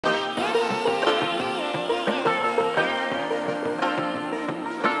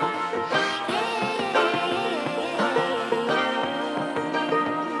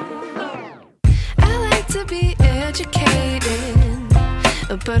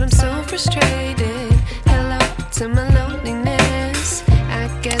but I'm so frustrated. Hello to my loneliness,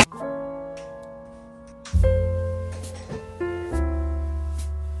 I guess.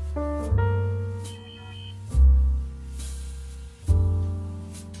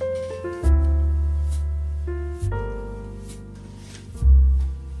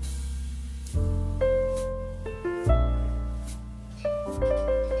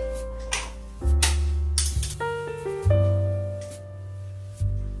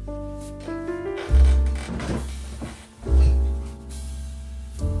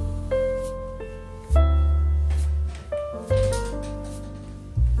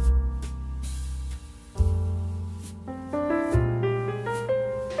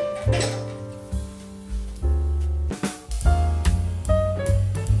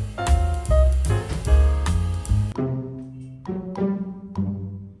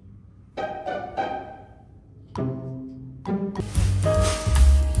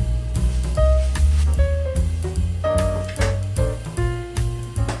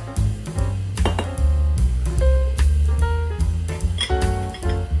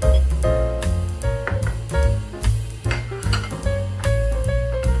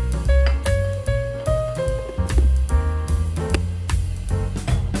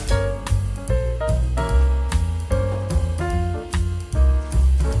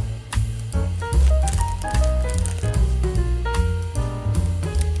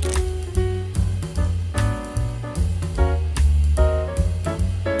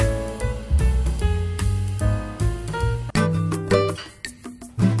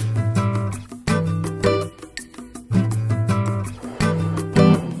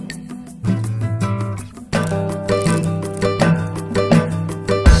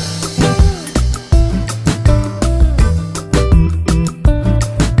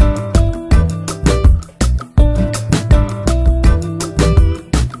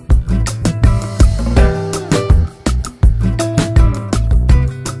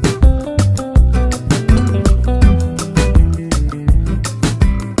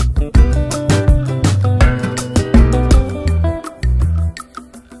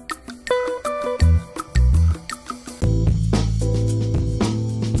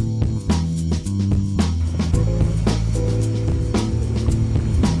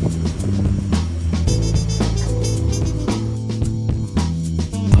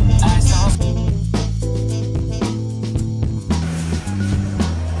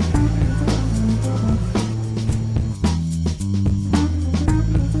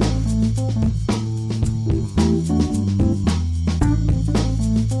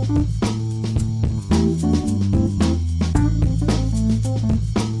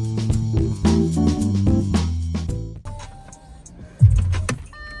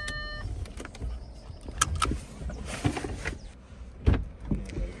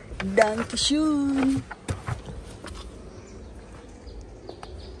 Dankeschön.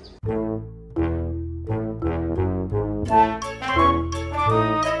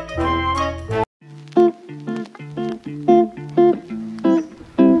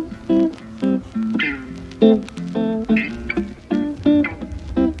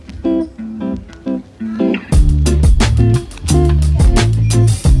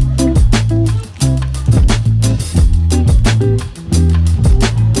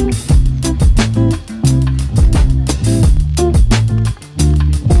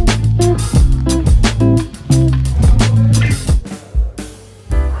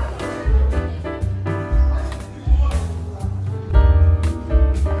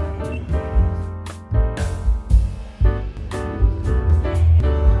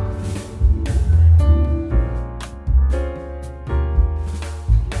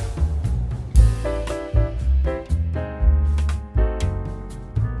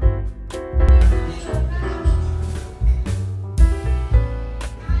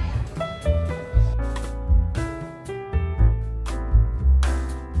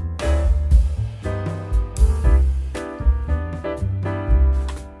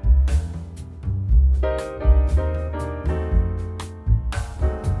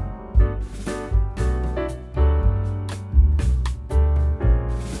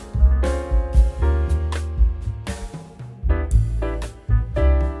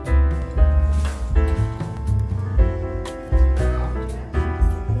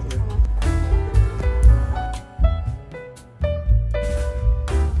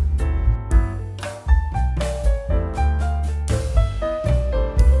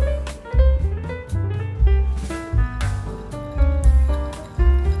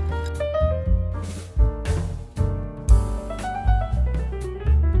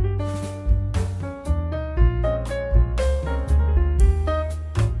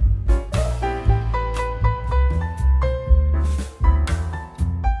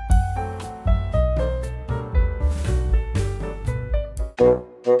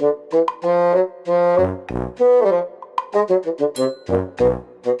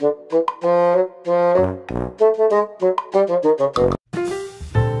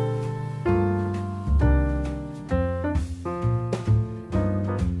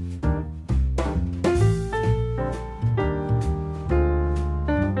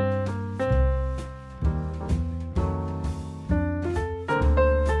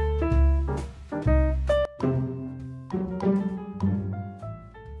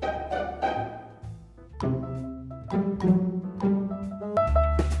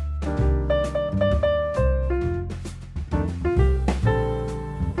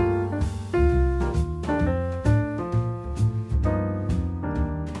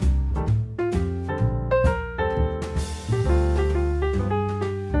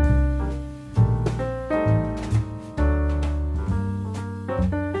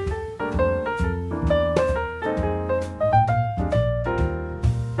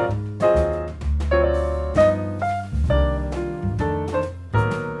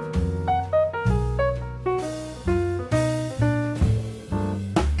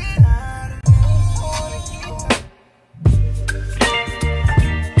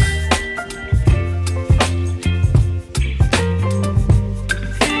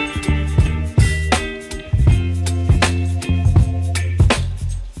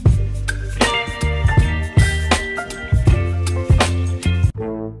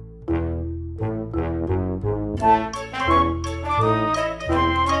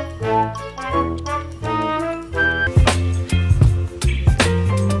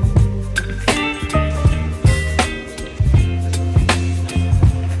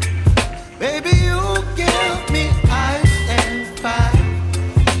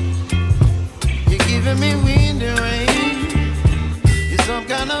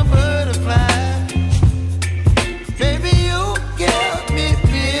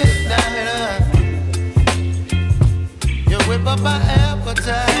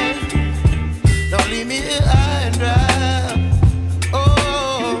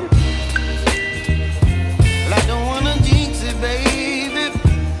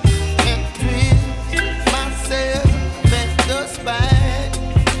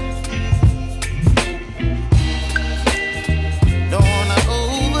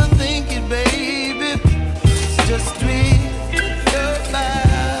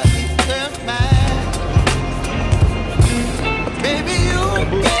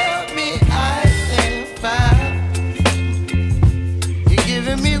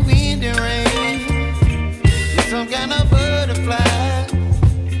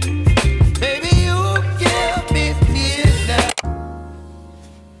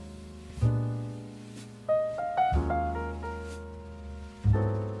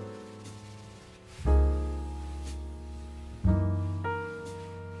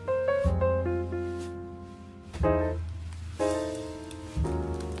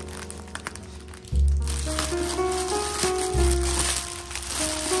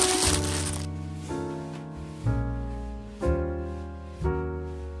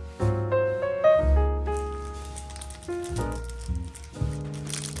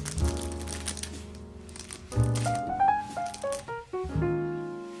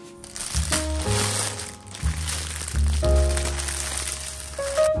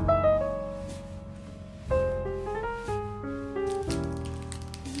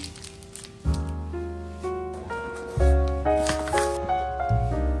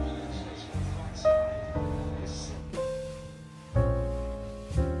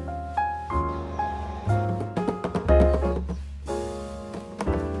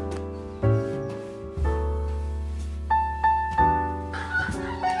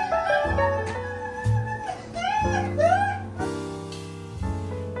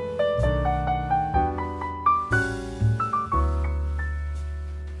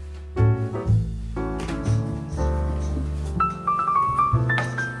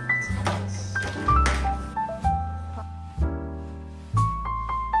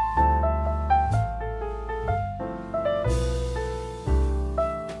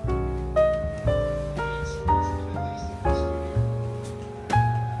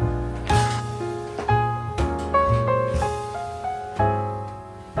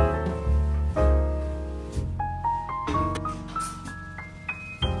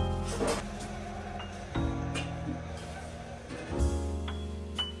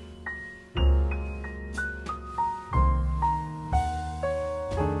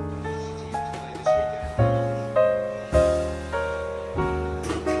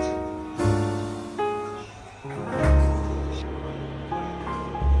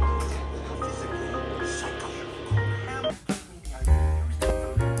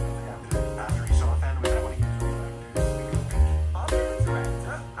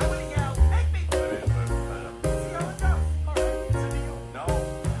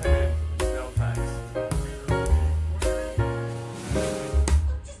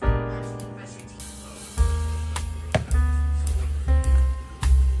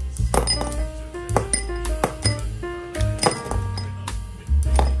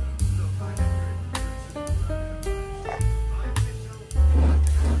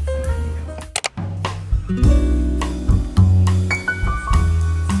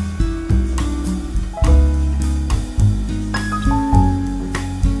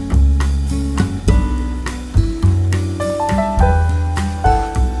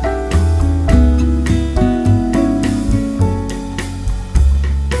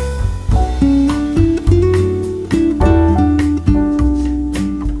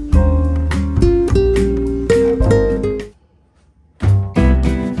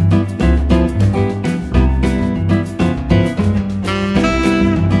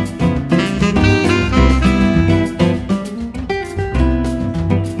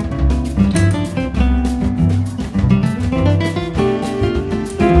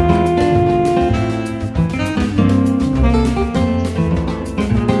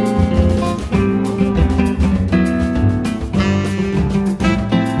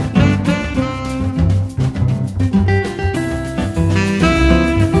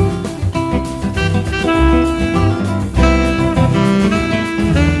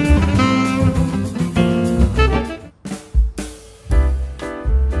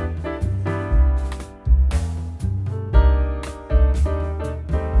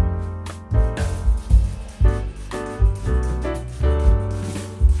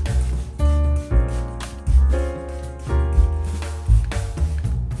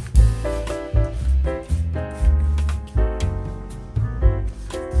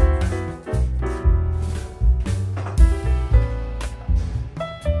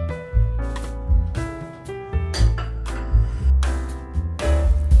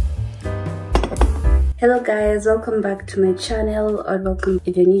 Hello guys, welcome back to my channel, or welcome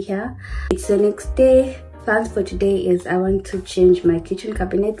if you're new here. It's the next day. Plans for today is I want to change my kitchen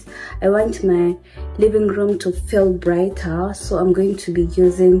cabinet. I want my living room to feel brighter, so I'm going to be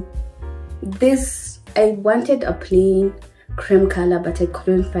using this. I wanted a plain cream color, but I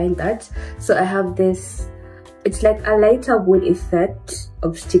couldn't find that, so I have this. It's like a lighter wood effect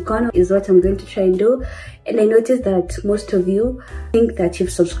of stick-on is what I'm going to try and do. And I noticed that most of you think that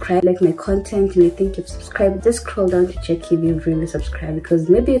you've subscribed, like my content, and you think you've subscribed. Just scroll down to check if you've really subscribed, because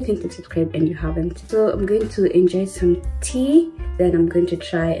maybe you think you've subscribed and you haven't. So I'm going to enjoy some tea, then I'm going to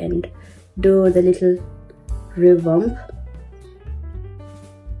try and do the little revamp.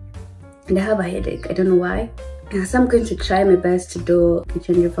 And I have a headache, I don't know why. So I'm going to try my best to do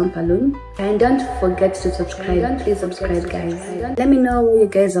kitchen revamp alone. And don't forget to subscribe. Please subscribe, guys. Let me know where you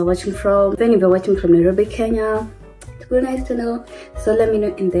guys are watching from. Even if you're watching from Nairobi, Kenya, it would be nice to know. So let me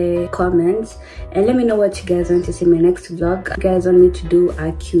know in the comments, and let me know what you guys want to see in my next vlog. If you guys want me to do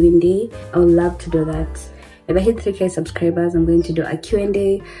a Q&A, I would love to do that. If I hit 3K subscribers, I'm going to do a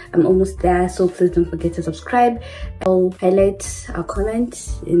Q&A. I'm almost there, so please don't forget to subscribe. I'll highlight a comment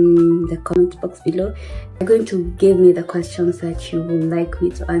in the comment box below. You're going to give me the questions that you would like me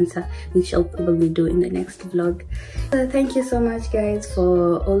to answer, which I'll probably do in the next vlog. So thank you so much, guys,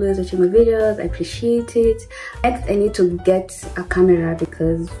 for always watching my videos. I appreciate it. Next, I need to get a camera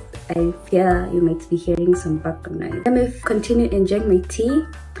because I fear you might be hearing some background noise. Let me continue enjoying my tea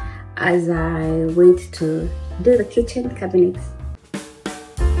as I wait to do the kitchen cabinets.